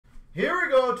Here we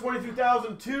go,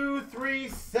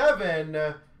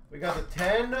 22,237. We got the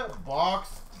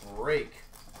 10-box break.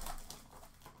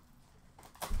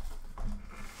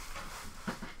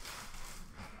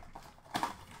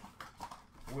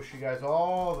 Wish you guys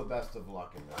all the best of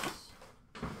luck in this.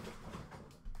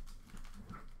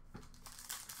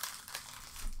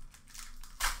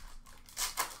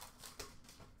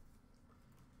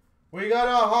 We got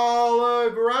a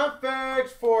holographics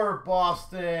for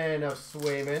Boston of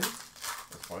Swayman.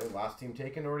 That's funny, last team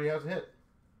taken already has a hit.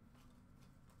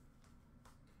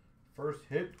 First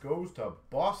hit goes to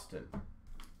Boston.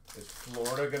 Is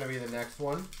Florida going to be the next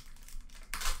one?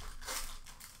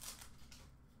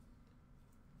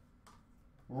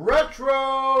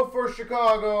 Retro for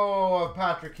Chicago of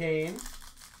Patrick Kane.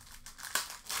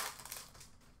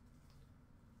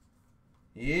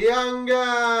 Young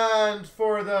Guns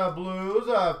for the Blues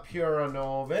of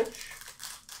Puranovich.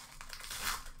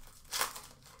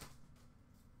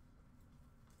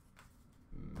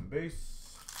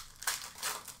 Base.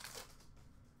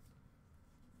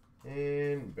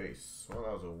 And base. Well,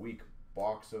 that was a weak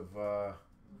box of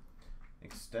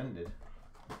extended.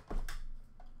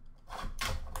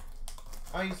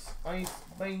 Ice, ice,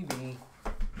 baby.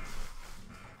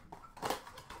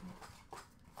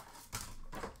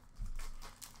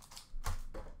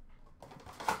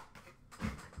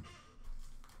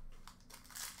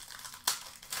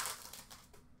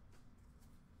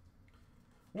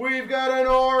 We've got an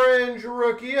orange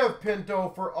rookie of Pinto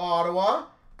for Ottawa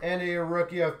and a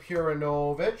rookie of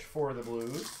Puranovich for the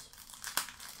Blues.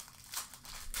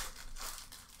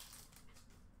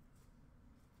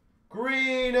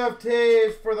 Green of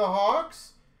Taves for the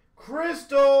Hawks.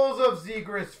 Crystals of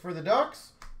Zegras for the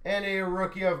Ducks. And a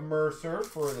rookie of Mercer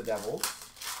for the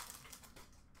Devils.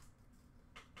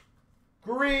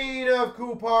 Green of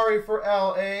Kupari for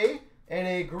LA. And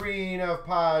a green of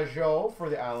Pajot for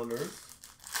the Islanders.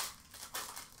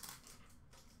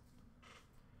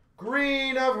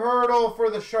 Green of Hurdle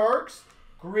for the Sharks.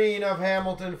 Green of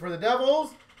Hamilton for the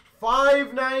Devils.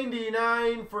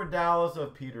 $5.99 for Dallas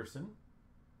of Peterson.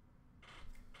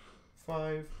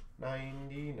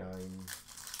 $5.99.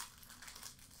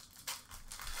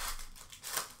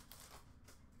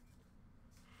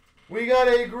 We got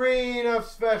a green of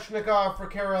Svechnikov for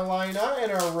Carolina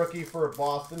and a rookie for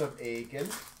Boston of Aiken.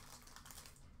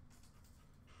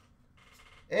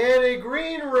 And a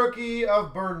green rookie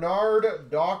of Bernard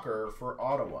Docker for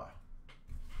Ottawa.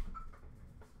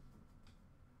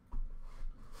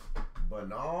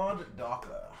 Bernard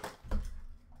Docker.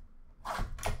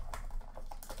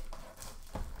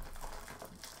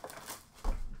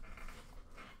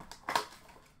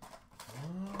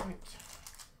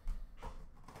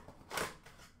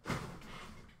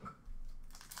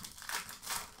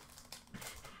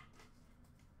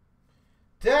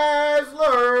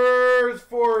 Dazzlers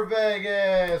for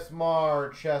Vegas,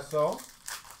 Marchesso.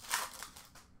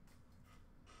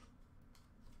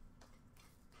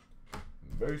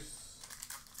 Base.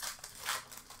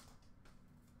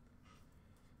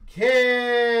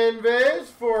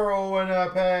 Canvas for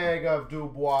Winnipeg of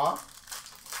Dubois.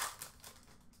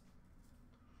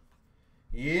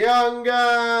 Young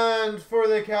Guns for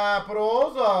the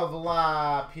Capitals of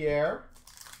LaPierre.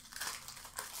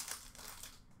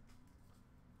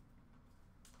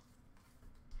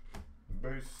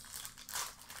 Base.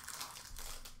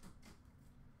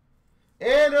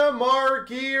 And a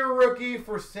marquee rookie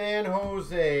for San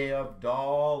Jose of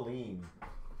Darlene.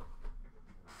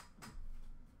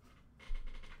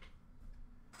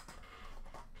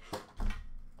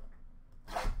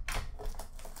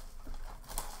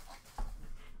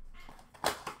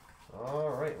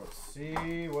 All right, let's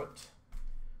see what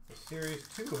the Series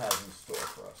 2 has in store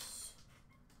for us.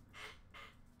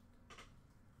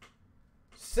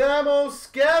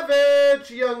 Samoskevich,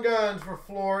 Young Guns for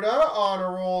Florida.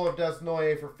 Honor Roll of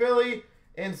Desnoyers for Philly.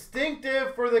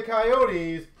 Instinctive for the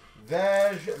Coyotes,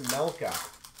 Vejmelka.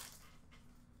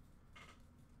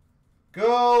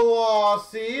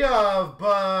 Glossy of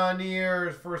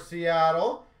Beniers for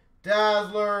Seattle.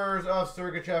 Dazzlers of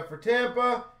Sergachev for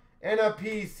Tampa. And a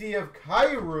PC of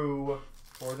Kyrou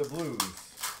for the Blues.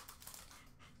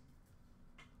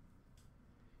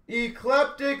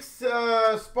 Eclectic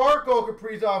Sparkle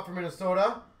Kaprizov for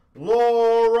Minnesota.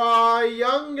 Laura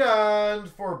Young Guns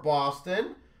for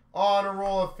Boston. Honor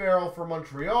Roll of Farrell for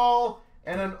Montreal.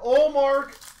 And an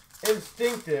Olmark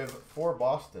Instinctive for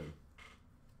Boston.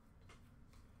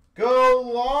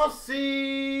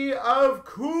 Glossy of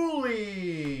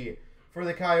Cooley for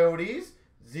the Coyotes.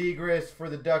 Zegras for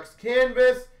the Ducks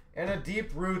Canvas. And a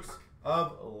Deep Roots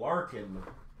of Larkin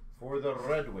for the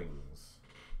Red Wings.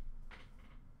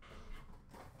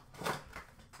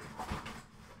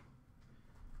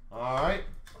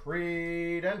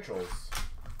 credentials.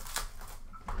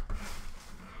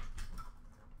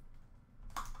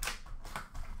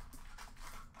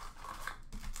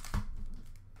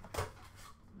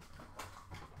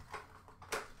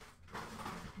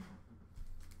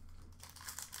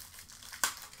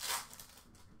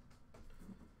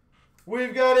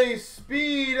 We've got a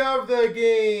speed of the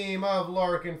game of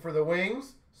Larkin for the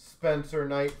Wings. Spencer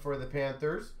Knight for the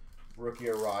Panthers. Rookie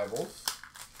arrivals.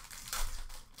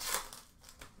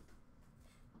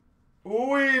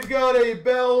 We've got a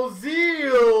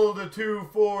Belzile to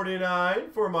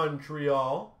 249 for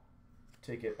Montreal.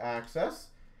 Ticket access.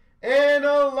 And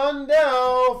a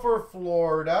Lundell for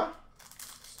Florida.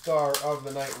 Star of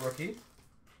the Night rookie.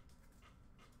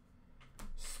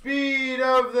 Speed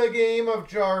of the game of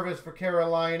Jarvis for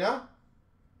Carolina.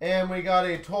 And we got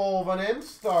a Tolvanen,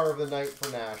 Star of the Night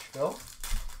for Nashville.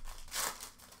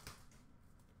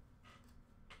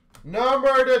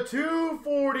 Number to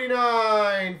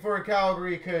 249 for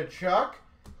Calgary, Kachuk.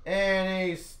 And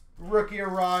a rookie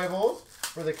arrivals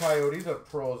for the Coyotes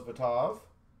of Prosvetov.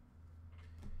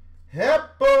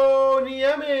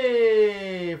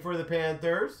 Heponiemi for the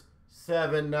Panthers,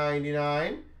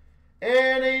 $7.99.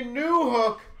 And a new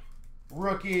hook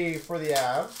rookie for the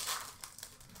Avs.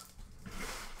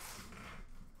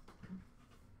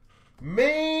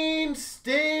 Main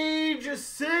stage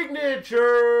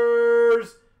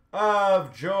signatures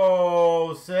of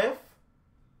Joseph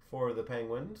for the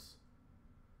Penguins.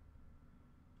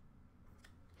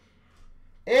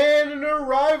 And an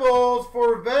arrivals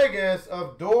for Vegas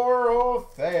of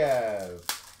Dorofeev.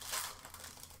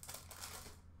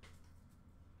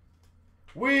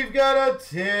 We've got a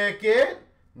ticket,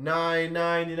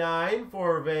 $9.99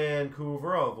 for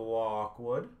Vancouver of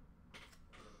Lockwood.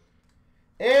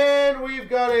 And we've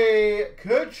got a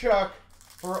Kachuk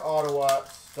for Ottawa,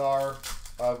 Star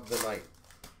of the Night.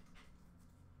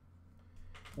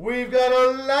 We've got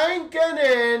a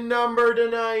Lankinen, number to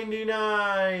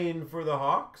 99 for the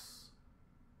Hawks.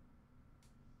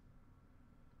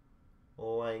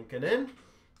 Lankinen.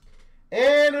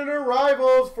 And an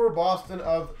arrivals for Boston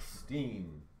of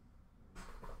Steen.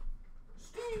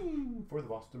 Steen for the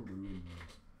Boston Bruins.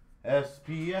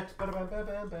 SPX.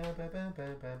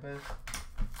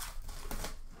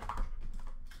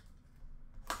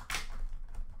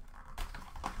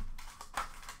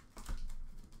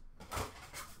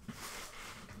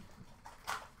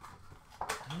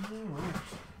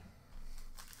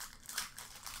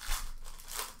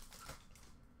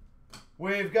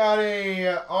 We've got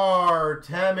a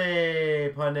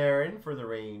Artemi Panarin for the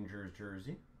Rangers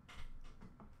jersey.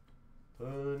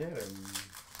 Panarin.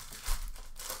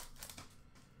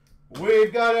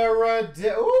 We've got a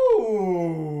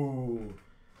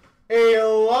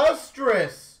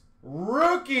illustrious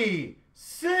rookie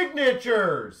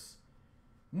signatures.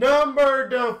 Number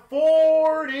to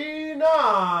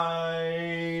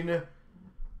 49.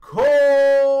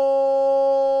 Cole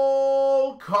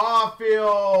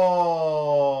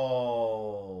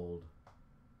Caulfield.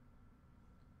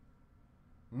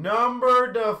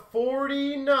 Number to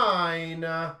 49.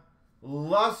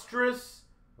 Lustrous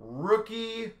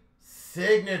rookie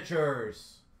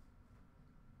signatures.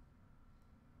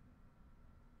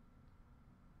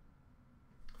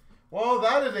 Well,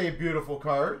 that is a beautiful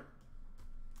card.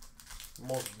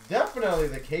 Most definitely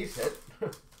the case hit.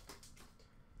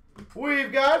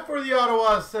 We've got for the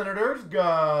Ottawa Senators,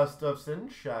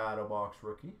 Gustafsson, Shadow Box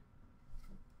rookie.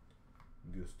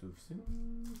 Gustafsson.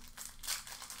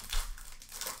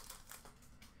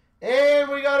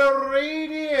 And we got a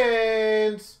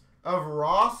Radiance of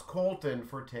Ross Colton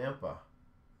for Tampa.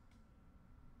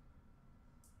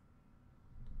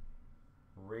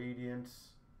 Radiance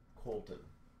Colton.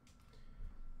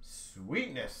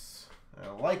 Sweetness.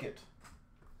 I like it.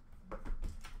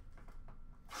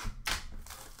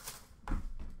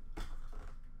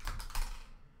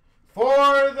 For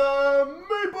the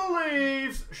Maple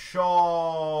Leafs,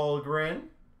 Shalgren.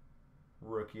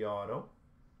 Rookie auto.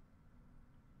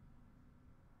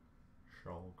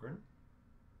 Shalgren.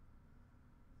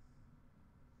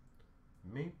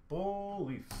 Maple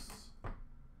Leafs.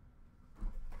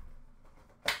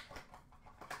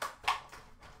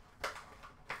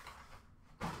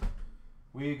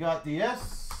 We got the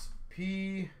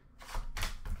SPA.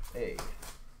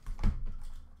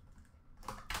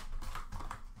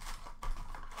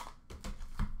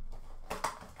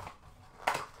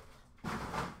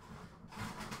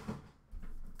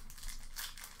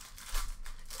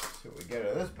 See what we get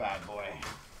out of this bad boy.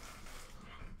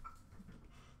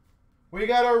 We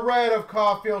got a red of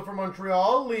Caulfield for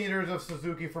Montreal, leaders of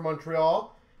Suzuki for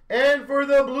Montreal, and for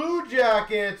the Blue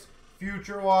Jackets,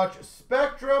 Future Watch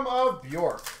Spectrum of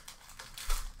Bjork.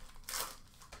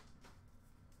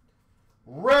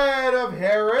 Red of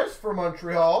Harris for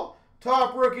Montreal.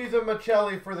 Top rookies of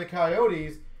Michelli for the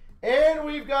Coyotes. And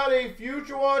we've got a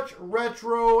Future Watch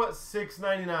Retro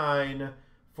 $6.99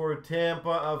 for Tampa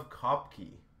of Kopke.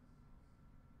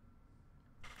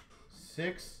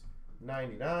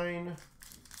 $6.99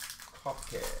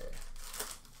 Kopke.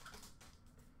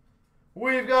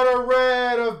 We've got a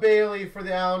red of Bailey for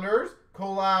the Islanders.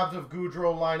 Collabs of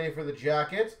Goudreau Line for the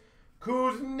Jackets.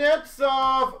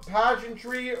 Kuznetsov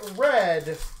Pageantry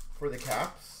red for the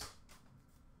Caps.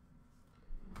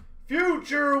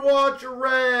 Future Watch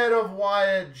red of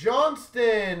Wyatt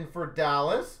Johnston for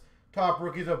Dallas. Top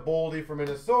rookies of Boldy for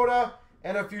Minnesota.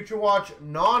 And a Future Watch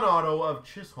non-auto of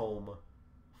Chisholm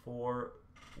for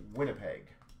Winnipeg.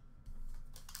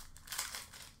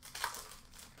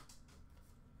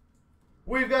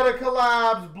 We've got a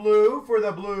Collabs blue for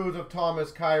the Blues of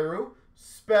Thomas Kyrou.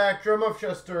 Spectrum of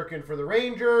Shesterkin for the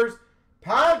Rangers.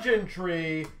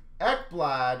 Pageantry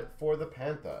Ekblad for the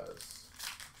Panthers.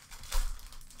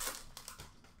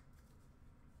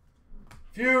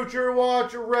 Future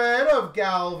Watch red of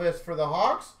Galvis for the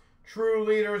Hawks. True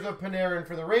Leaders of Panarin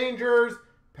for the Rangers.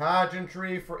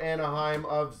 Pageantry for Anaheim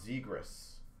of Zegras.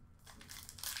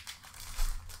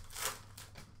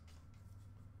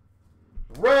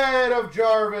 Red of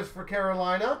Jarvis for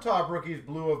Carolina. Top rookies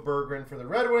blue of Berggren for the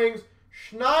Red Wings.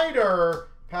 Schneider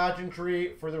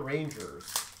Pageantry for the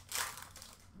Rangers.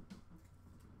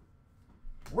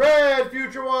 Red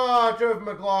Future Watch of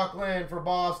McLaughlin for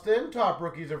Boston. Top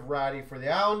rookies of Ratty for the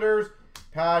Islanders.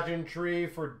 Pageantry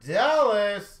for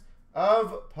Dallas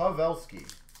of Pavelski.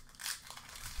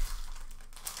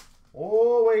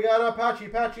 Oh, we got a Patchy.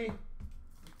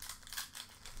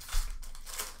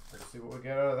 Let's see what we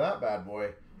get out of that bad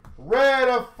boy. Red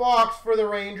of Fox for the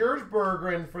Rangers.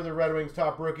 Berggren for the Red Wings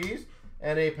top rookies.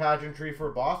 And a Pageantry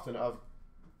for Boston of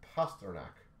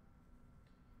Pasternak.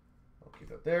 I'll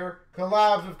keep it there.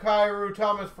 Collabs of Kyrou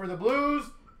Thomas for the Blues.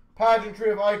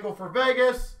 Pageantry of Eichel for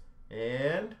Vegas.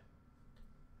 And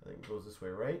I think it goes this way,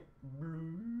 right?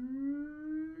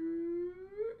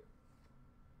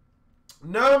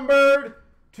 Numbered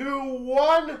to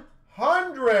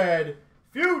 100.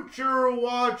 Future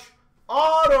Watch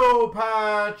Auto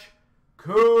Patch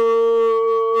Kuzmenko.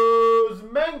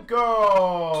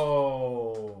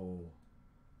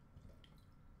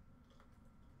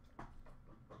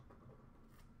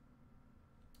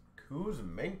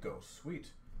 Kuzmenko,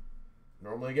 sweet.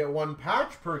 Normally get one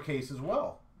patch per case as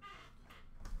well.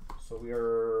 So we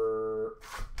are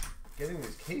getting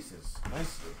these cases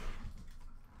nicely.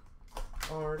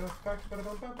 Artifacts.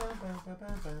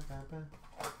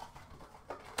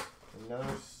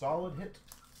 Another solid hit.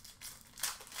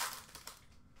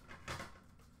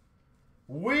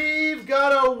 We've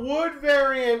got a wood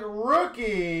variant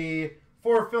rookie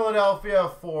for Philadelphia,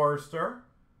 Forster.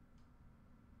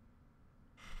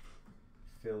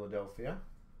 Philadelphia,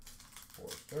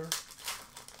 Forster.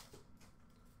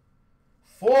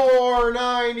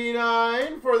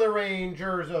 $4.99 for the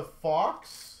Rangers of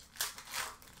Fox.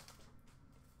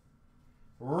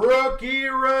 Rookie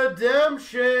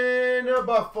Redemption,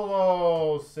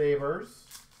 Buffalo Sabres.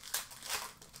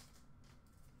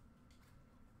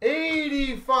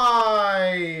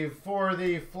 85 for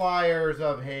the Flyers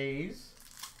of Hayes.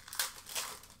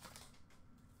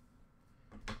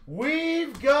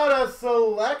 We've got a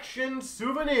Selection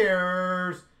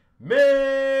Souvenirs,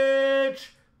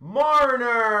 Mitch Marner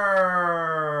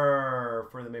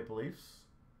for the Maple Leafs.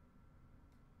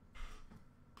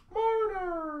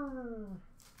 Marner.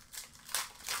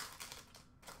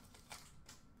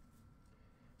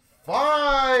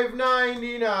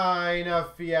 $5.99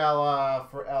 of Fiala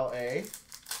for LA.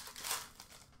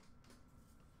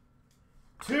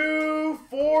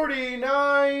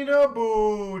 $2.49 of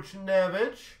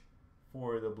Buchnevich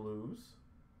for the Blues.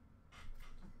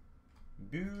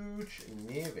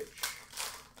 Buchnevich.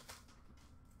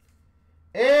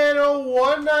 And a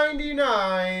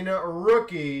 $1.99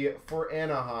 rookie for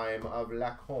Anaheim of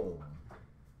Lacombe.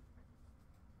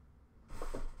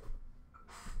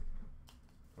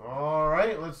 All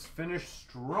right, let's finish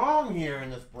strong here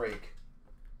in this break.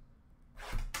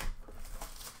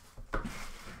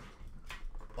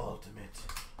 Ultimate.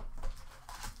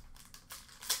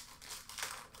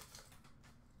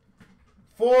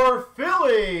 For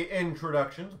Philly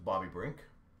introductions, Bobby Brink.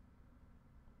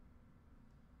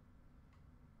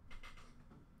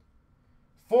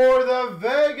 For the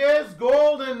Vegas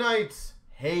Golden Knights,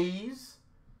 Hayes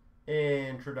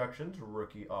introductions,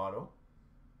 rookie auto.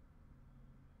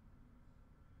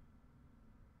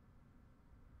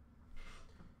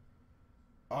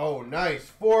 Oh, nice.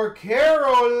 For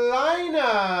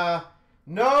Carolina,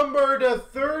 number to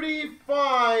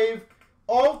 35,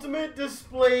 Ultimate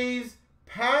Displays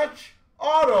Patch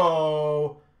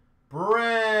Auto,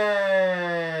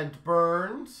 Brent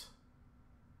Burns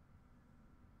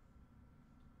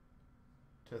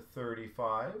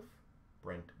 /35,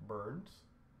 Brent Burns.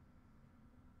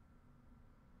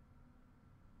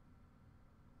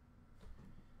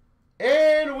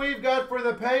 And we've got for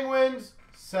the Penguins,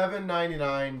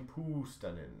 $7.99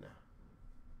 Puustinen.